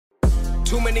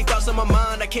Too many thoughts on my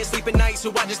mind, I can't sleep at night,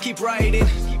 so I just keep writing.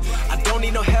 I don't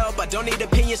need no help, I don't need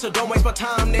opinions, so don't waste my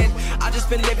time then. I just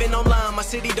been living online, my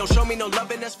city don't show me no love,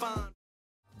 and that's fine.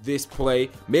 This play,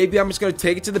 maybe I'm just gonna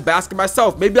take it to the basket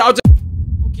myself. Maybe I'll just...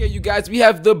 Okay, you guys, we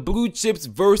have the blue chips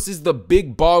versus the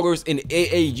big ballers in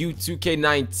AAU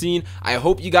 2K19. I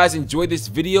hope you guys enjoyed this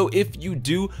video. If you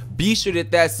do, be sure to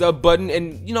hit that sub button,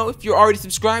 and you know, if you're already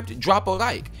subscribed, drop a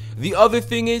like. The other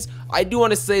thing is, I do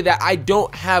want to say that I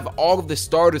don't have all of the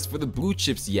starters for the blue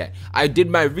chips yet. I did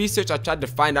my research, I tried to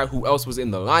find out who else was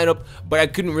in the lineup, but I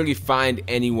couldn't really find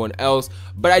anyone else.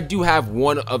 But I do have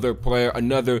one other player,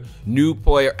 another new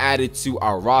player added to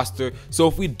our roster. So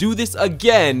if we do this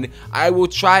again, I will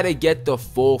try to get the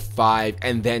full 5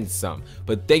 and then some.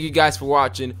 But thank you guys for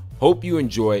watching. Hope you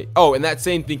enjoy. Oh, and that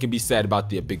same thing can be said about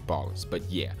the big ballers.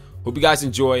 But yeah, hope you guys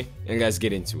enjoy, and let's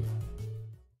get into it.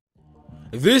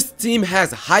 This team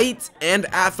has height and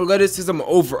athleticism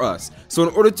over us, so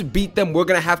in order to beat them, we're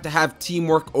gonna have to have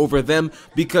teamwork over them,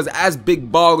 because as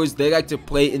big ballers, they like to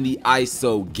play in the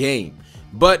ISO game.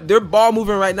 But their ball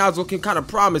movement right now is looking kind of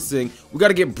promising. We got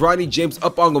to get Bronny James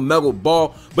up on LaMelo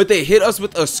ball, but they hit us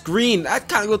with a screen. That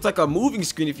kind of looks like a moving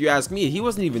screen if you ask me. He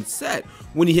wasn't even set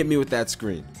when he hit me with that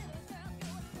screen.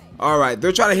 Alright,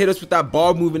 they're trying to hit us with that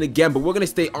ball movement again, but we're going to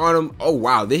stay on them. Oh,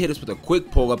 wow, they hit us with a quick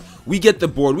pull-up. We get the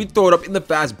board. We throw it up in the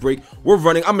fast break. We're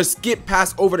running. I'm going to skip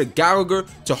pass over to Gallagher,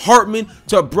 to Hartman,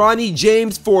 to Bronny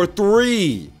James for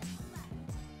 3.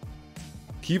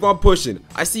 Keep on pushing.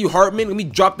 I see you, Hartman. Let me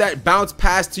drop that bounce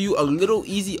pass to you. A little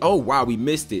easy. Oh, wow, we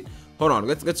missed it. Hold on.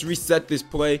 Let's reset this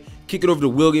play. Kick it over to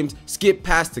Williams. Skip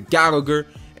pass to Gallagher.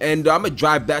 And I'm going to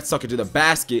drive that sucker to the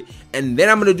basket. And then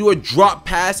I'm going to do a drop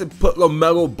pass and put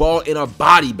LaMelo ball in a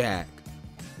body bag.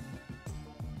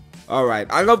 Alright,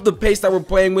 I love the pace that we're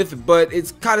playing with, but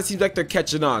it kind of seems like they're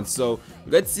catching on. So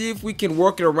let's see if we can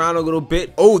work it around a little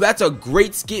bit. Oh, that's a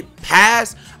great skip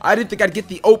pass. I didn't think I'd get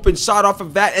the open shot off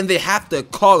of that, and they have to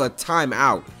call a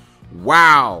timeout.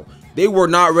 Wow, they were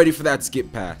not ready for that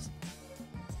skip pass.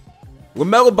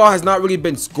 LaMelo ball has not really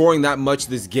been scoring that much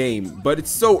this game, but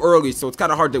it's so early, so it's kind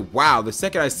of hard to... Wow, the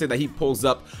second I say that, he pulls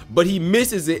up, but he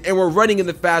misses it, and we're running in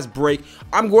the fast break.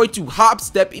 I'm going to hop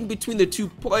step in between the two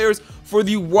players for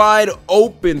the wide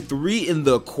open 3 in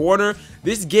the corner.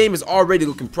 This game is already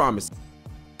looking promising.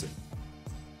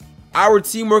 Our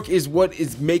teamwork is what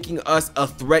is making us a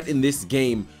threat in this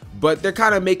game, but they're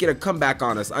kind of making a comeback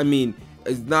on us. I mean,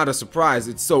 it's not a surprise.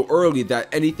 It's so early that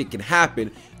anything can happen.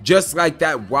 Just like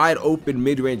that wide open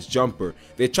mid-range jumper.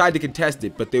 They tried to contest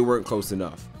it, but they weren't close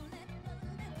enough.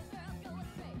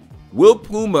 Will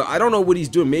Pluma, I don't know what he's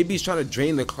doing. Maybe he's trying to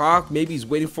drain the clock. Maybe he's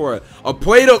waiting for a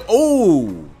play to...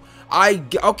 Oh!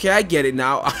 Okay, I get it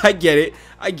now. I get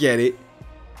it.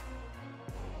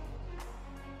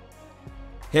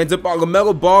 Hands up on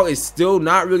LaMelo ball is still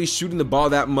not really shooting the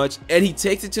ball that much. And he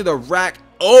takes it to the rack.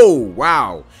 Oh,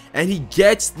 wow. And he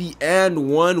gets the and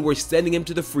one. We're sending him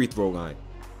to the free throw line.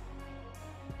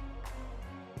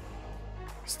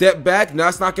 Step back. No,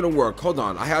 that's not going to work. Hold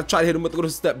on. I have tried to hit him with a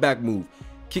little step back move.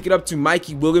 Kick it up to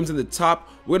Mikey Williams in the top.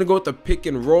 We're going to go with the pick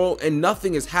and roll, and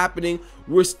nothing is happening.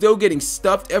 We're still getting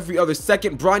stuffed every other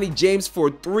second. Bronny James for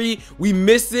 3. We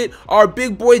miss it. Our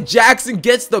big boy Jackson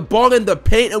gets the ball in the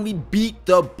paint, and we beat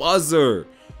the buzzer.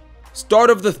 Start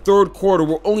of the third quarter,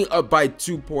 we're only up by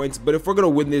 2 points, but if we're going to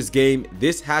win this game,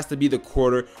 this has to be the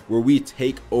quarter where we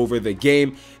take over the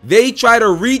game. They try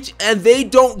to reach, and they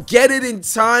don't get it in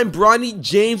time. Bronny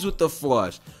James with the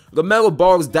flush. LaMelo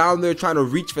ball is down there trying to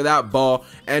reach for that ball,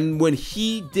 and when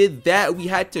he did that, we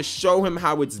had to show him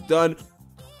how it's done.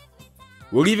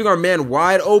 We're leaving our man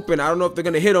wide open. I don't know if they're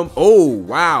going to hit him. Oh,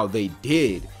 wow, they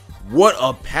did. What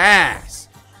a pass.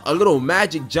 A little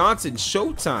Magic Johnson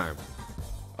showtime.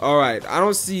 Alright, I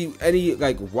don't see any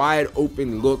like wide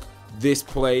open look this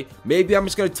play. Maybe I'm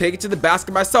just going to take it to the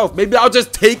basket myself. Maybe I'll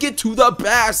just take it to the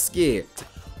basket.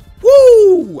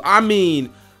 Woo! I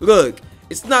mean, look,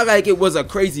 it's not like it was a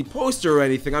crazy poster or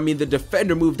anything. I mean, the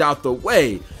defender moved out the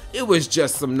way. It was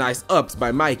just some nice ups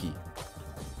by Mikey.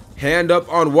 Hand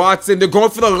up on Watson. They're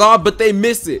going for the lob, but they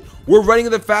miss it. We're running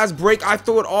in the fast break. I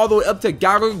throw it all the way up to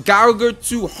Gallagher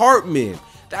to Hartman.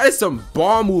 That is some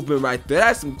ball movement right there.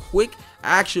 That's some quick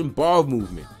action ball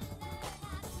movement.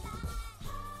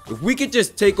 If we could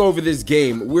just take over this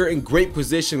game, we're in great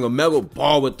position. LaMelo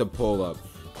ball with the pull-up.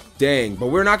 Dang, but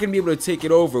we're not going to be able to take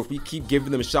it over if we keep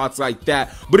giving them shots like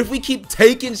that. But if we keep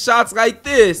taking shots like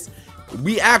this,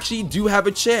 we actually do have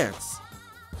a chance.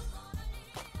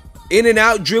 In and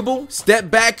out dribble, step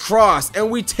back cross,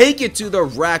 and we take it to the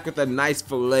rack with a nice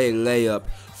fillet layup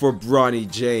for Bronny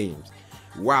James.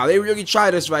 Wow, they really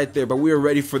tried us right there, but we were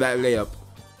ready for that layup.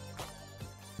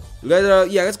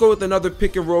 Let's go with another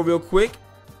pick and roll real quick.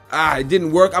 It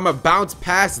didn't work. I'm gonna bounce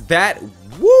past that.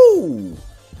 Woo!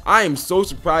 I am so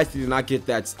surprised he did not get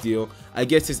that steal. I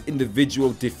guess his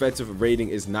individual defensive rating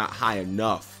is not high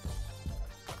enough.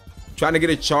 Trying to get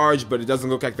a charge, but it doesn't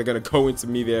look like they're gonna go into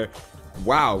me there.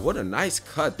 Wow, what a nice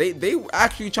cut. They were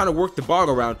actually trying to work the ball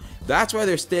around. That's why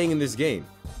they're staying in this game.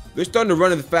 They're starting to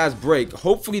run in the fast break.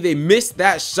 Hopefully they missed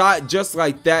that shot just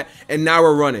like that, and now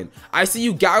we're running. I see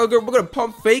you, Gallagher. We're gonna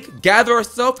pump fake, gather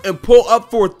ourselves, and pull up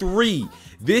for 3.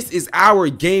 This is our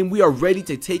game. We are ready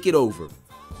to take it over.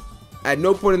 At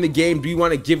no point in the game do we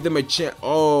want to give them a chance.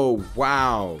 Oh,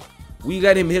 wow. We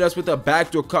let him hit us with a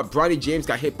backdoor cut. Bronny James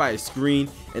got hit by a screen,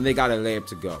 and they got a layup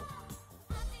to go.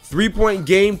 3-point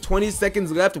game, 20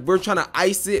 seconds left. We're trying to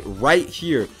ice it right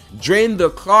here. Drain the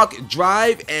clock,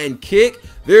 drive, and kick.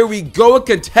 There we go. A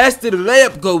contested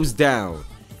layup goes down.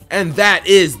 And that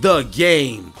is the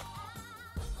game.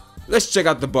 Let's check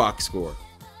out the box score.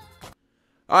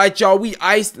 Alright, y'all. We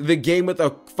iced the game with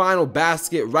a final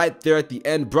basket right there at the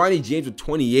end. Bronny James with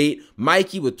 28.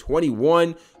 Mikey with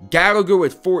 21. Gallagher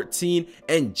with 14.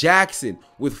 And Jackson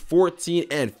with 14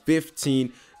 and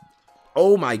 15.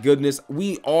 Oh my goodness,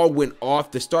 we all went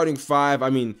off. The starting 5, I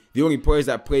mean, the only players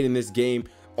that played in this game,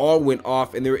 all went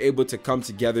off, and they were able to come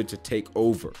together to take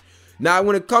over. Now,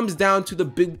 when it comes down to the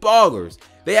big ballers,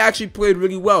 they actually played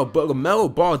really well, but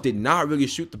LaMelo Ball did not really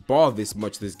shoot the ball this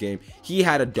much this game. He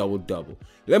had a double-double.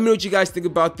 Let me know what you guys think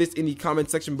about this in the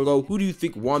comment section below. Who do you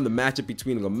think won the matchup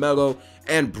between LaMelo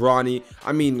and Bronny?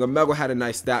 I mean, LaMelo had a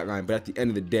nice stat line, but at the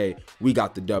end of the day, we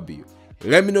got the W.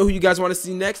 Let me know who you guys want to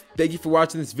see next. Thank you for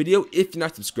watching this video. If you're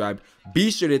not subscribed, be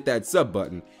sure to hit that sub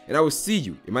button, and I will see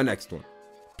you in my next one.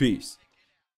 Peace.